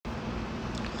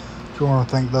just want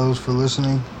to thank those for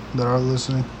listening, that are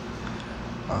listening.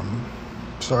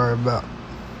 Sorry about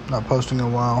not posting in a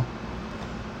while,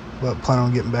 but plan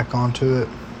on getting back onto it.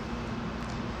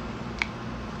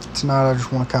 Tonight I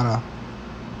just want to kind of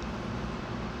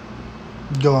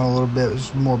go on a little bit.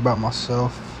 It's more about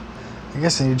myself. I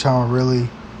guess anytime I really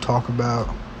talk about,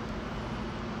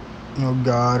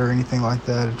 God or anything like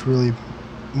that, it's really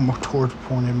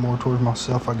pointed more towards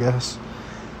myself, I guess.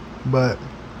 But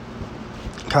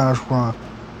kind of just want to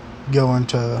go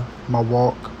into my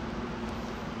walk.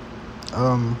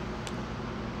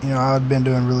 I'd been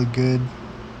doing really good,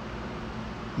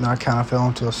 and I kind of fell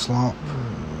into a slump,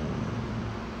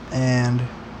 and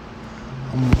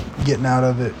I'm getting out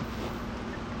of it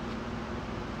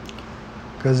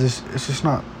because it's just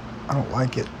not. I don't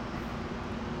like it.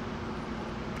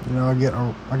 I get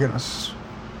in a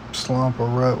slump or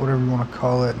rut, whatever you want to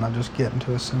call it, and I just get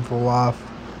into a sinful life,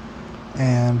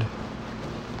 and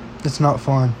it's not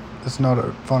fun. It's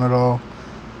not fun at all.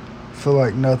 I feel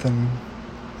like nothing.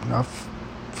 I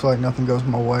feel like nothing goes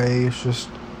my way. It's just,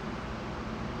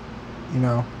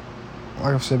 like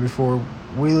I've said before,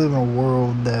 we live in a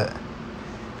world that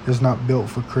is not built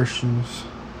for Christians.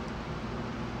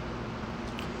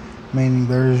 Meaning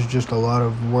there's just a lot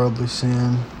of worldly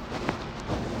sin,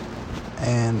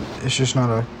 and it's just not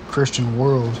a Christian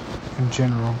world in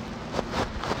general.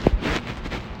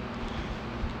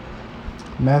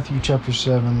 Matthew chapter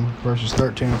 7, verses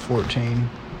 13 and 14.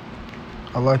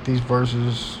 I like these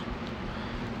verses.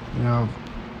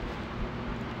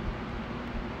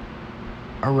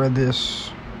 I read this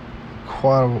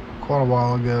quite a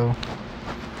while ago.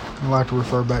 I like to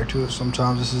refer back to it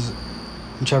sometimes. This is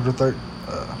in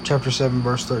chapter 7,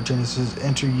 verse 13. It says,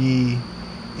 "Enter ye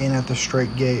in at the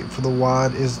strait gate, for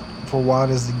wide is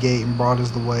the gate, and broad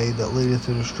is the way that leadeth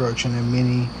to destruction, and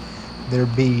many there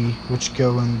be which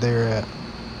go in thereat."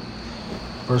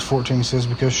 Verse 14 says,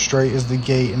 "Because strait is the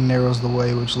gate, and narrow is the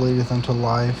way which leadeth unto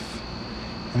life,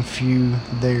 and few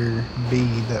there be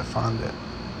that find it."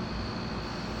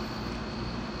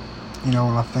 When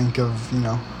I think of, when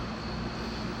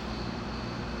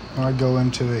I go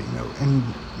into it,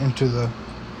 into the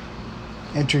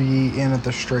enter ye in at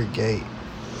the strait gate.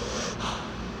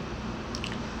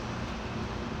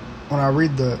 When I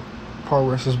read the part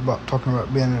where it says about talking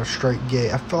about being at a strait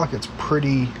gate, I feel like it's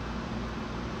pretty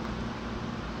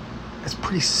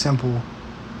simple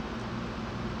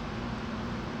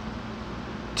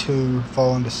to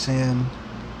fall into sin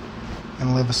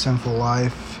and live a sinful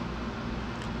life.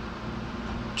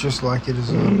 Just like it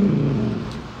is a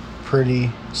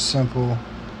pretty simple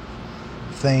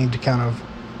thing to kind of,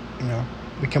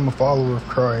 become a follower of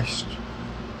Christ.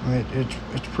 I mean,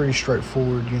 it's pretty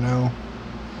straightforward,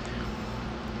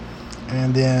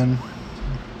 And then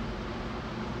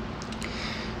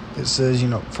it says,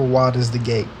 for wide is the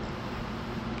gate.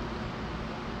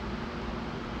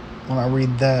 When I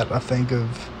read that, I think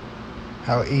of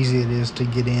how easy it is to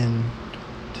get in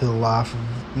to the life of,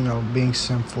 being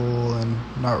sinful and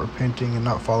not repenting and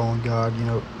not following God.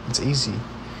 It's easy.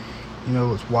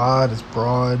 It's wide, it's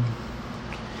broad,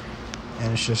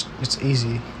 and it's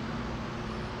easy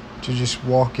to just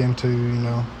walk into,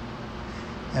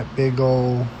 that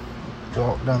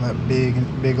walk down that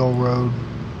big old road.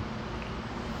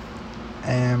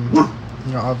 And,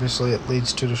 obviously it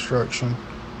leads to destruction.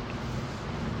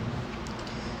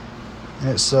 And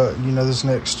it's, this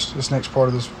next part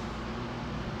of this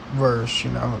verse,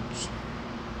 it's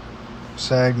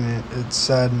saddening.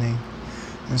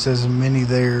 And it says, "Many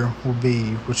there will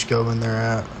be which go in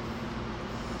thereat."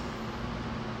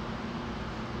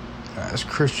 As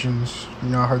Christians,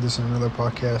 I heard this in another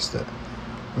podcast, that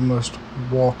we must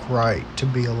walk right to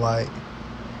be a light.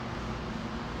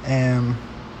 And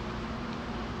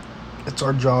it's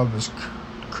our job as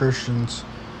Christians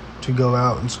to go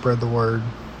out and spread the word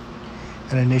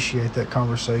and initiate that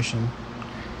conversation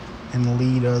and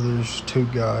lead others to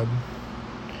God.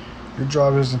 Your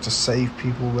job isn't to save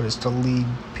people, but it's to lead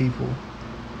people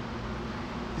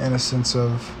in a sense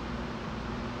of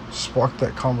spark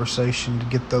that conversation to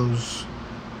get those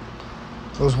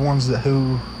ones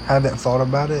who haven't thought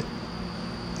about it,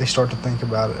 they start to think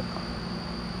about it.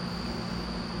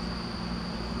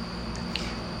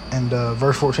 And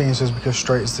verse 14 says, "Because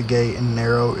strait is the gate and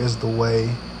narrow is the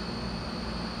way."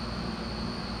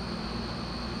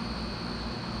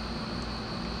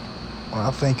 When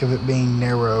I think of it being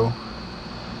narrow,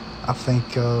 I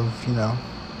think of,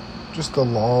 just the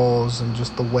laws and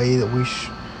just the way that we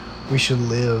should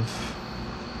live.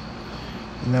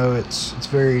 It's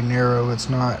very narrow. It's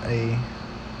not a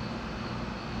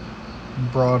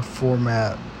broad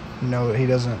format. He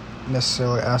doesn't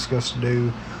necessarily ask us to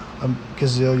do a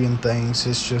gazillion things.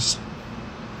 It's just,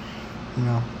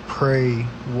 pray,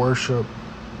 worship,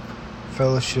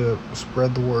 fellowship,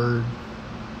 spread the word,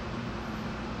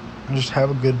 and just have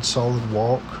a good solid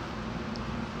walk.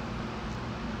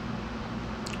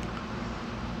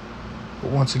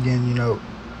 But once again,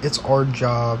 it's our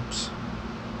jobs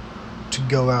to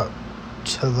go out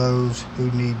to those who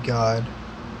need God.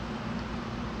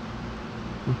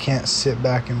 We can't sit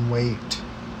back and wait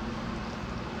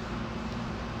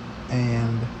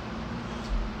and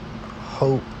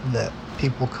hope that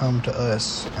people come to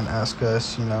us and ask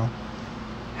us,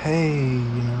 hey,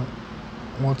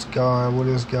 what's God? What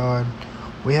is God?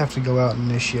 We have to go out and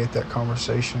initiate that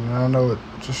conversation. And I know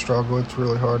it's a struggle. It's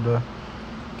really hard to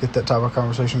get that type of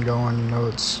conversation going.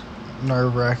 It's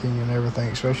nerve-wracking and everything,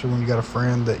 especially when you got a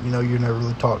friend that you never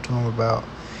really talked to them about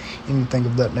anything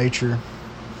of that nature.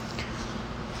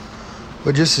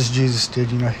 But just as Jesus did,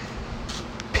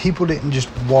 people didn't just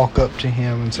walk up to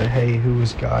him and say, hey, who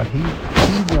is God? He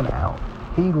went out.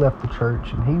 He left the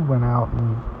church and he went out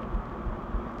and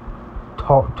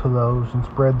talked to those and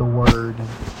spread the word and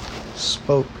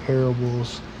spoke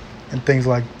parables and things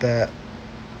like that.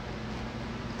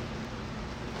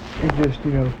 It just,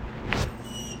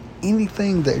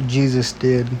 anything that Jesus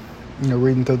did,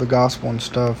 reading through the gospel and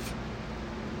stuff.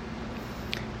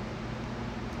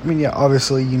 I mean, yeah,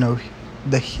 obviously,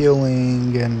 the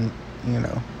healing and,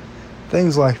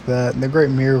 things like that, and the great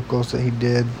miracles that he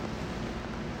did.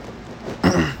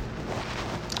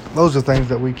 Those are things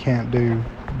that we can't do,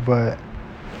 but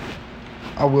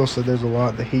I will say there's a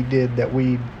lot that he did that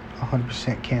we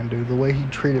 100% can do. The way he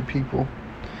treated people,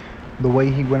 the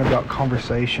way he went about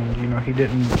conversations, he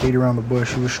didn't beat around the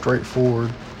bush. He was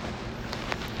straightforward.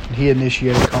 He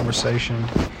initiated conversation.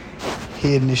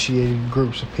 He initiated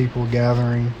groups of people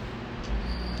gathering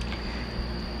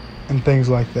and things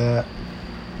like that.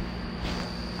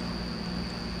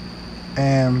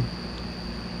 And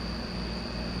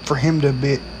for him to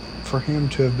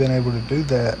have been able to do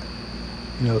that,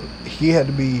 he had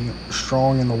to be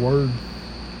strong in the word.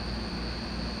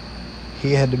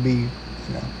 He had to be,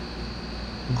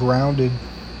 grounded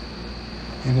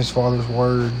in his Father's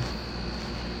word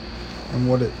and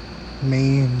what it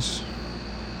means.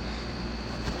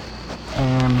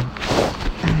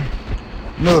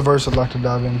 Another verse I'd like to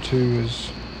dive into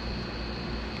is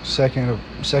 2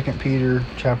 Peter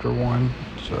chapter 1,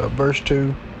 verse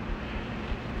 2.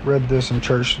 Read this in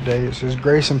church today. It says,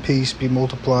 grace and peace be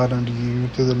multiplied unto you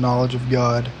through the knowledge of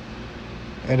God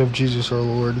and of Jesus our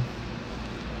Lord.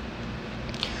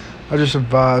 I just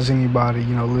advise anybody,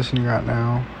 listening right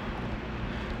now,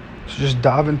 to just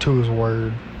dive into his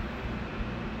word.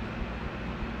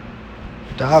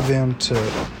 Dive into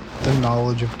the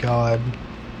knowledge of God.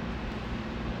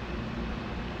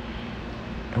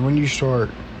 And when you start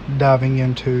diving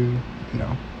into,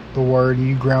 the word, and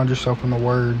you ground yourself in the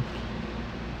word,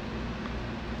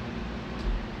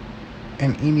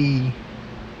 and any,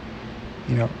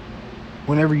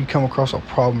 whenever you come across a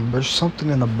problem, there's something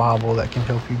in the Bible that can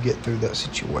help you get through that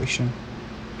situation.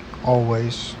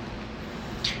 Always.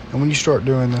 And when you start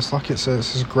doing this, like it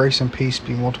says, grace and peace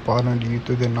be multiplied unto you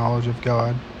through the knowledge of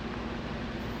God.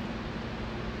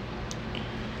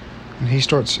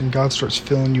 And God starts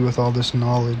filling you with all this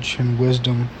knowledge and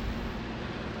wisdom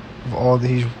of all that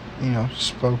he's,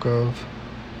 spoke of.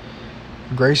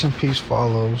 Grace and peace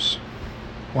follows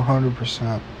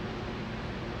 100%.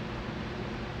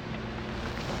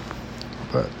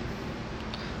 But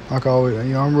like always,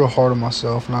 I'm real hard on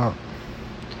myself, and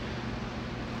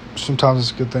sometimes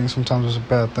it's a good thing, sometimes it's a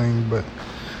bad thing, but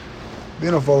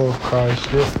being a follower of Christ,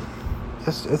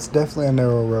 it's definitely a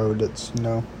narrow road. It's,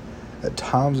 at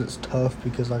times it's tough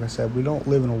because, like I said, we don't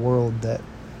live in a world that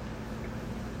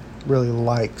really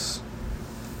likes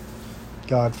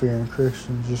God-fearing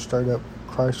Christians, just straight up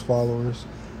Christ followers.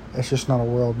 It's just not a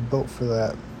world built for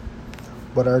that.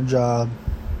 But our job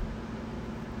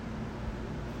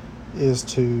is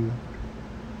to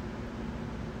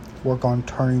work on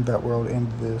turning that world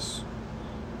into this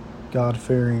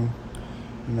God-fearing,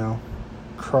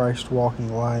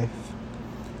 Christ-walking life.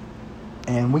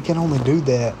 And we can only do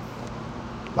that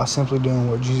by simply doing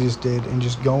what Jesus did and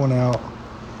just going out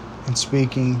and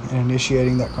speaking and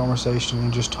initiating that conversation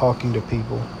and just talking to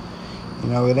people.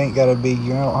 It ain't got to be,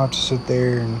 you don't have to sit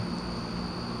there and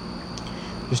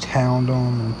just hound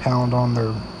them and pound on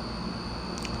their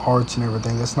hearts and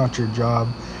everything. That's not your job.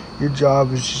 Your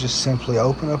job is just simply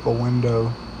open up a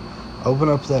window, open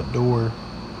up that door,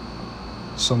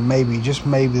 so just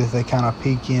maybe that they kind of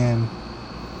peek in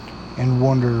and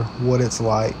wonder what it's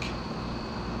like.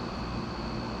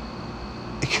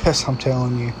 Because I'm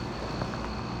telling you,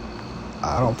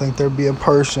 I don't think there'd be a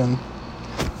person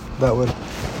that would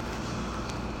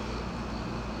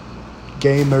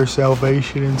gain their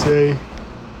salvation and say,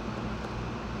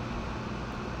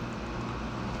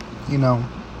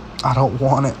 I don't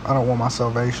want it. I don't want my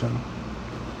salvation.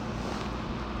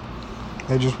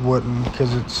 They just wouldn't,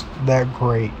 because it's that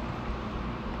great.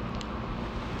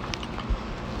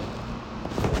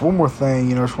 One more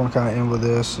thing, I just want to kind of end with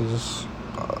this is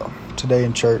today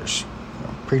in church,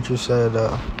 preacher said,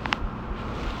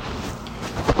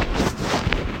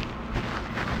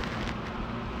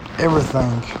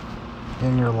 everything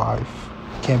in your life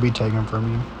can be taken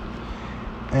from you.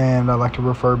 And I like to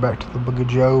refer back to the book of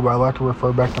Job. I like to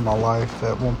refer back to my life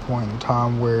at one point in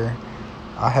time where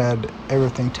I had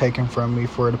everything taken from me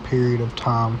for a period of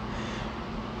time.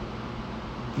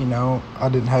 I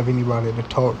didn't have anybody to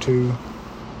talk to.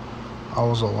 I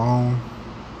was alone.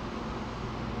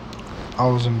 I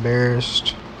was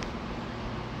embarrassed.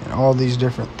 And all these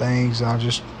different things. I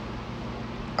just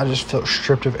felt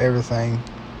stripped of everything.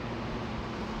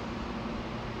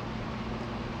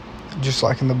 Just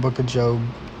like in the book of Job.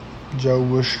 Job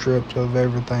was stripped of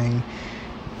everything.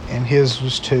 And his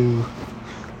was to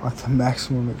like the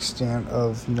maximum extent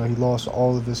of, he lost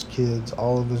all of his kids,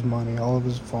 all of his money, all of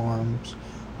his farms,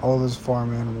 all of his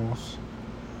farm animals.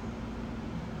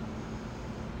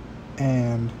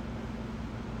 And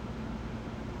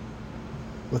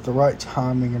with the right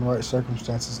timing and right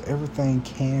circumstances, everything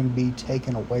can be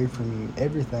taken away from you.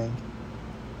 Everything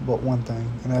but one thing,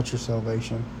 and that's your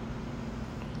salvation.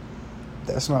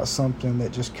 That's not something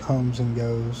that just comes and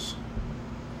goes.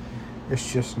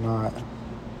 It's just not.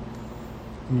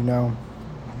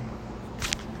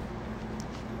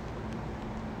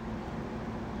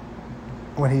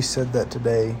 When he said that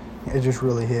today, it just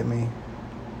really hit me.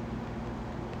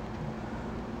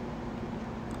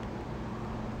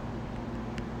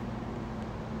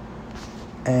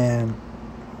 And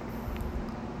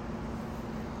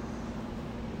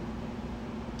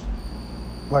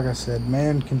like I said,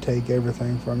 man can take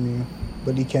everything from you,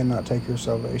 but he cannot take your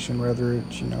salvation. Whether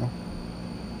it's,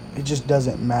 it just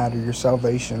doesn't matter. Your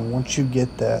salvation, once you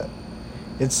get that,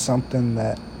 it's something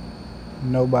that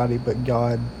nobody but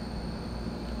God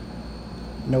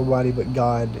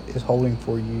is holding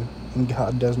for you, and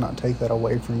God does not take that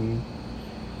away from you.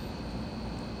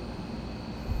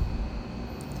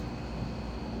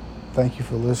 Thank you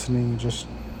for listening.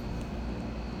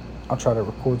 I'll try to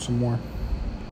record some more.